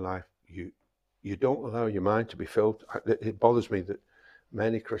way your life, you don't allow your mind to be filled. It bothers me that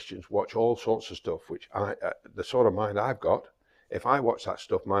many Christians watch all sorts of stuff, which the sort of mind I've got, if I watch that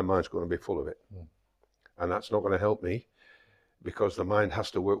stuff, my mind's going to be full of it. And that's not going to help me, because the mind has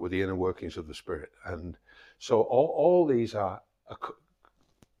to work with the inner workings of the Spirit. And so all these are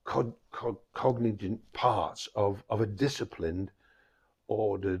cognizant parts of a disciplined,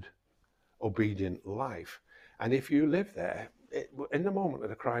 ordered, obedient life. And if you live there, in the moment of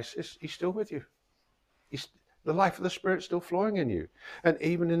the crisis, he's still with you. The life of the Spirit's still flowing in you. And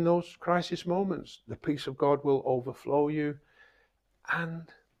even in those crisis moments, the peace of God will overflow you. And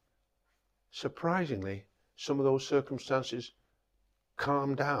surprisingly, some of those circumstances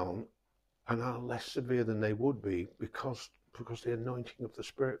calm down and are less severe than they would be because the anointing of the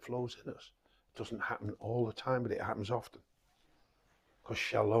Spirit flows in us. It doesn't happen all the time, but it happens often. Because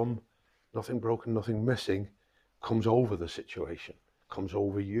shalom, nothing broken, nothing missing, comes over the situation, comes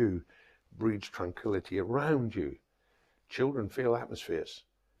over you, breeds tranquility around you. Children feel atmospheres.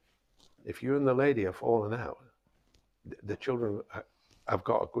 If you and the lady are falling out, the children have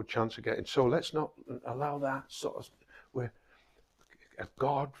got a good chance of getting. So let's not allow that sort of, where a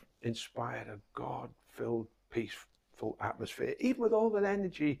God-inspired, a God-filled, peaceful atmosphere, even with all that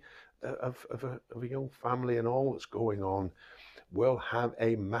energy of a young family and all that's going on, will have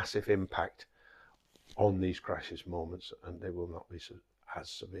a massive impact on these crisis moments, and they will not be as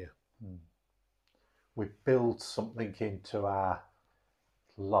severe. We build something into our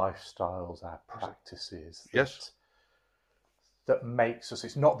lifestyles, our practices. Yes. That makes us,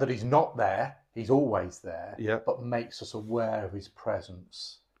 it's not that he's not there, he's always there, Yeah. but makes us aware of his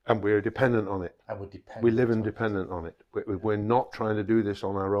presence. And we're dependent on it. And we're dependent. We live independent on it. We're not trying to do this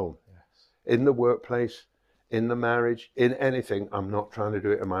on our own. Yes. In the workplace, in the marriage, in anything, I'm not trying to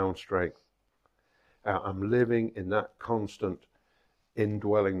do it in my own strength. I'm living in that constant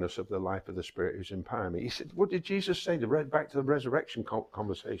indwellingness of the life of the Spirit who's empowering me. He said, what did Jesus say? Back to the resurrection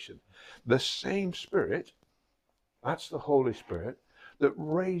conversation. The same Spirit, that's the Holy Spirit, that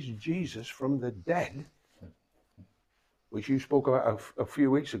raised Jesus from the dead, which you spoke about a few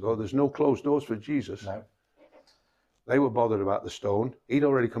weeks ago. There's no closed doors for Jesus. No. They were bothered about the stone. He'd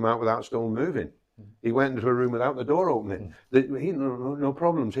already come out without stone moving. He went into a room without the door opening. No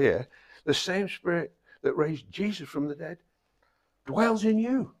problems here. The same Spirit that raised Jesus from the dead dwells in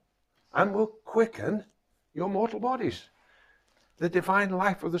you and will quicken your mortal bodies. The divine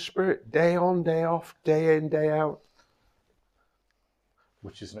life of the Spirit, day on, day off, day in, day out.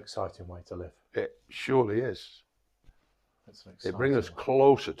 Which is an exciting way to live. It surely is. It brings us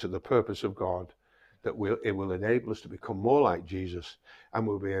closer to the purpose of God, that it will enable us to become more like Jesus, and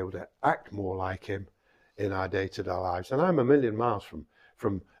we'll be able to act more like him in our day-to-day lives. And I'm a million miles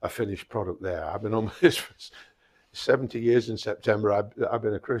from a finished product there. I've been on this for 70 years in September. I've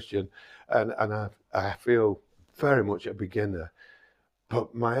been a Christian, and I feel very much a beginner.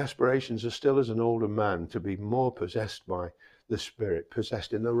 But my aspirations are still, as an older man, to be more possessed by the Spirit,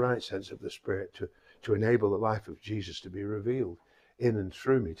 possessed in the right sense of the Spirit, to enable the life of Jesus to be revealed in and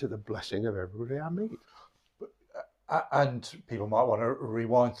through me to the blessing of everybody I meet. And people might want to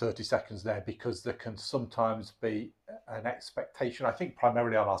rewind 30 seconds there, because there can sometimes be an expectation, I think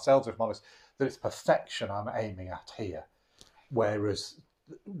primarily on ourselves, if I'm honest, that it's perfection I'm aiming at here. Whereas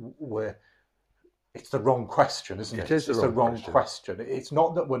it's the wrong question, isn't it? It's the wrong question. It's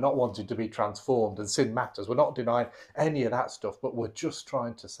not that we're not wanting to be transformed and sin matters. We're not denying any of that stuff, but we're just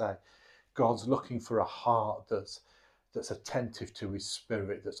trying to say God's looking for a heart that's attentive to his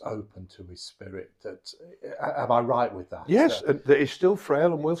Spirit, that's open to his Spirit. That, am I right with that? Yes, and that is still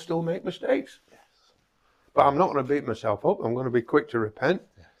frail and will still make mistakes. Yes. But I'm not going to beat myself up. I'm going to be quick to repent.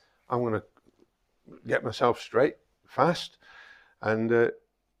 Yes. I'm going to get myself straight, fast, and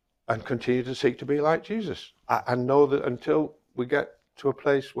continue to seek to be like Jesus. I know that until we get to a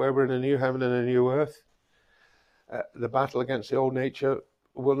place where we're in a new heaven and a new earth, the battle against the old nature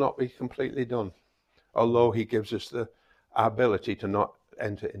will not be completely done, although he gives us the ability to not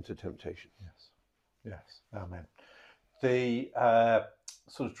enter into temptation. Yes, amen. The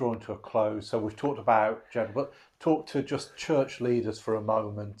sort of drawing to a close, so we've talked about general, but talk to just church leaders for a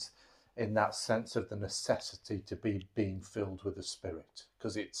moment in that sense of the necessity to be being filled with the Spirit,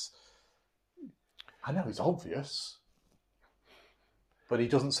 because I know it's obvious, but he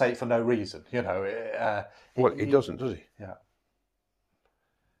doesn't say it for no reason, you know. Well, he doesn't, does he? Yeah.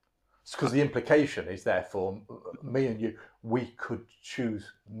 Because the implication is, therefore, me and you, we could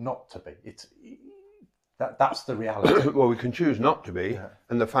choose not to be. That's the reality. Well, we can choose not to be,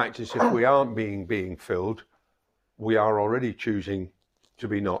 and the fact is, if we aren't being filled, we are already choosing to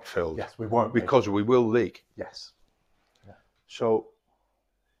be not filled. Yes, we won't because we will leak. Yes. Yeah. So,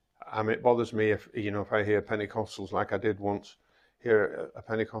 it bothers me if I hear Pentecostals, like I did once, hear a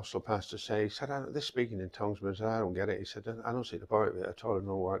Pentecostal pastor say, he said, "This speaking in tongues, but I don't get it." He said, "I don't see the point of it at all. I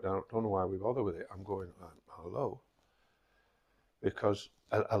don't know why we bother with it." I'm going, hello, because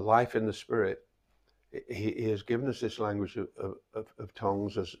a life in the Spirit. He has given us this language of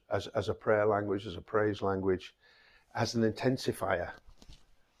tongues as a prayer language, as a praise language, as an intensifier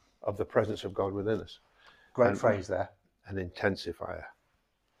of the presence of God within us. Great phrase there. An intensifier.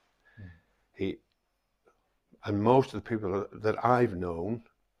 And most of the people that I've known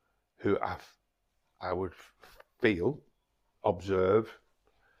who I would feel, observe,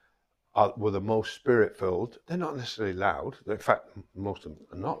 were the most Spirit-filled. They're not necessarily loud. In fact, most of them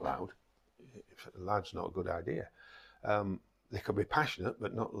are not loud. Loud's not a good idea. They could be passionate,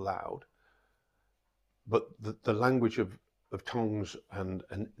 but not loud. But the language of tongues and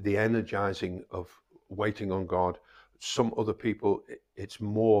the energizing of waiting on God, some other people, it's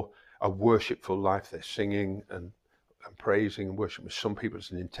more a worshipful life. They're singing and praising and worshiping. Some people, it's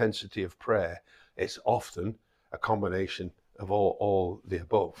an intensity of prayer. It's often a combination of all the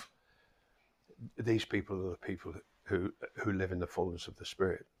above. These people are the people who live in the fullness of the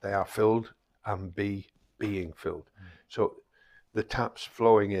Spirit. They are filled and being filled. So the tap's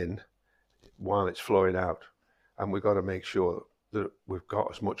flowing in while it's flowing out, and we've got to make sure that we've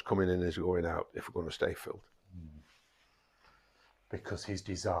got as much coming in as going out if we're going to stay filled. Because his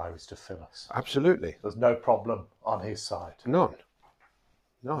desire is to fill us. Absolutely. There's no problem on his side. None.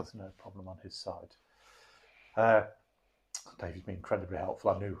 There's no problem on his side. David's been incredibly helpful.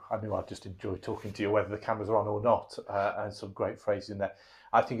 I knew I'd just enjoy talking to you, whether the cameras are on or not, and some great phrases in there.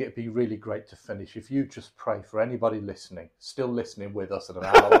 I think it'd be really great to finish if you just pray for anybody listening, still listening with us, I don't know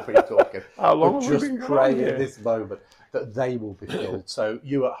how long we've been talking, how long but just pray in this moment that they will be filled. So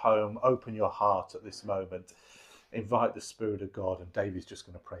you at home, open your heart at this moment, invite the Spirit of God, and David's just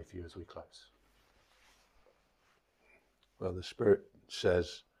going to pray for you as we close. Well, the Spirit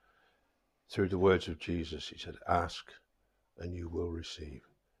says, through the words of Jesus, he said, "Ask and you will receive.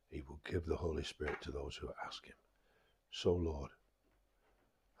 He will give the Holy Spirit to those who ask him." So, Lord,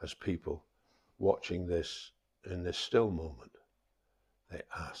 as people watching this in this still moment, they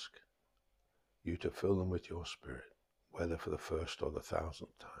ask you to fill them with your Spirit, whether for the first or the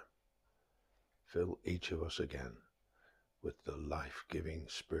 1,000th time. Fill each of us again with the life-giving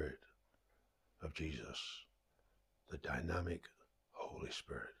Spirit of Jesus, the dynamic Holy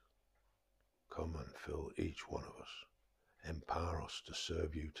Spirit. Come and fill each one of us. Empower us to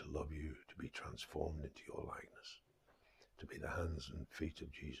serve you, to love you, to be transformed into your likeness, to be the hands and feet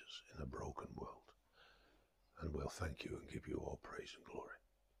of Jesus in a broken world. And we'll thank you and give you all praise and glory.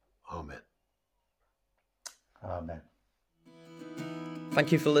 Amen. Amen.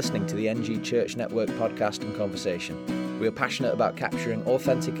 Thank you for listening to the NG Church Network podcast and conversation. We are passionate about capturing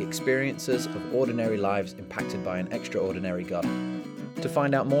authentic experiences of ordinary lives impacted by an extraordinary God. To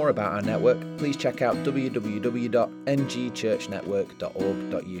find out more about our network, please check out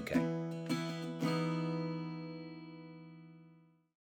www.ngchurchnetwork.org.uk.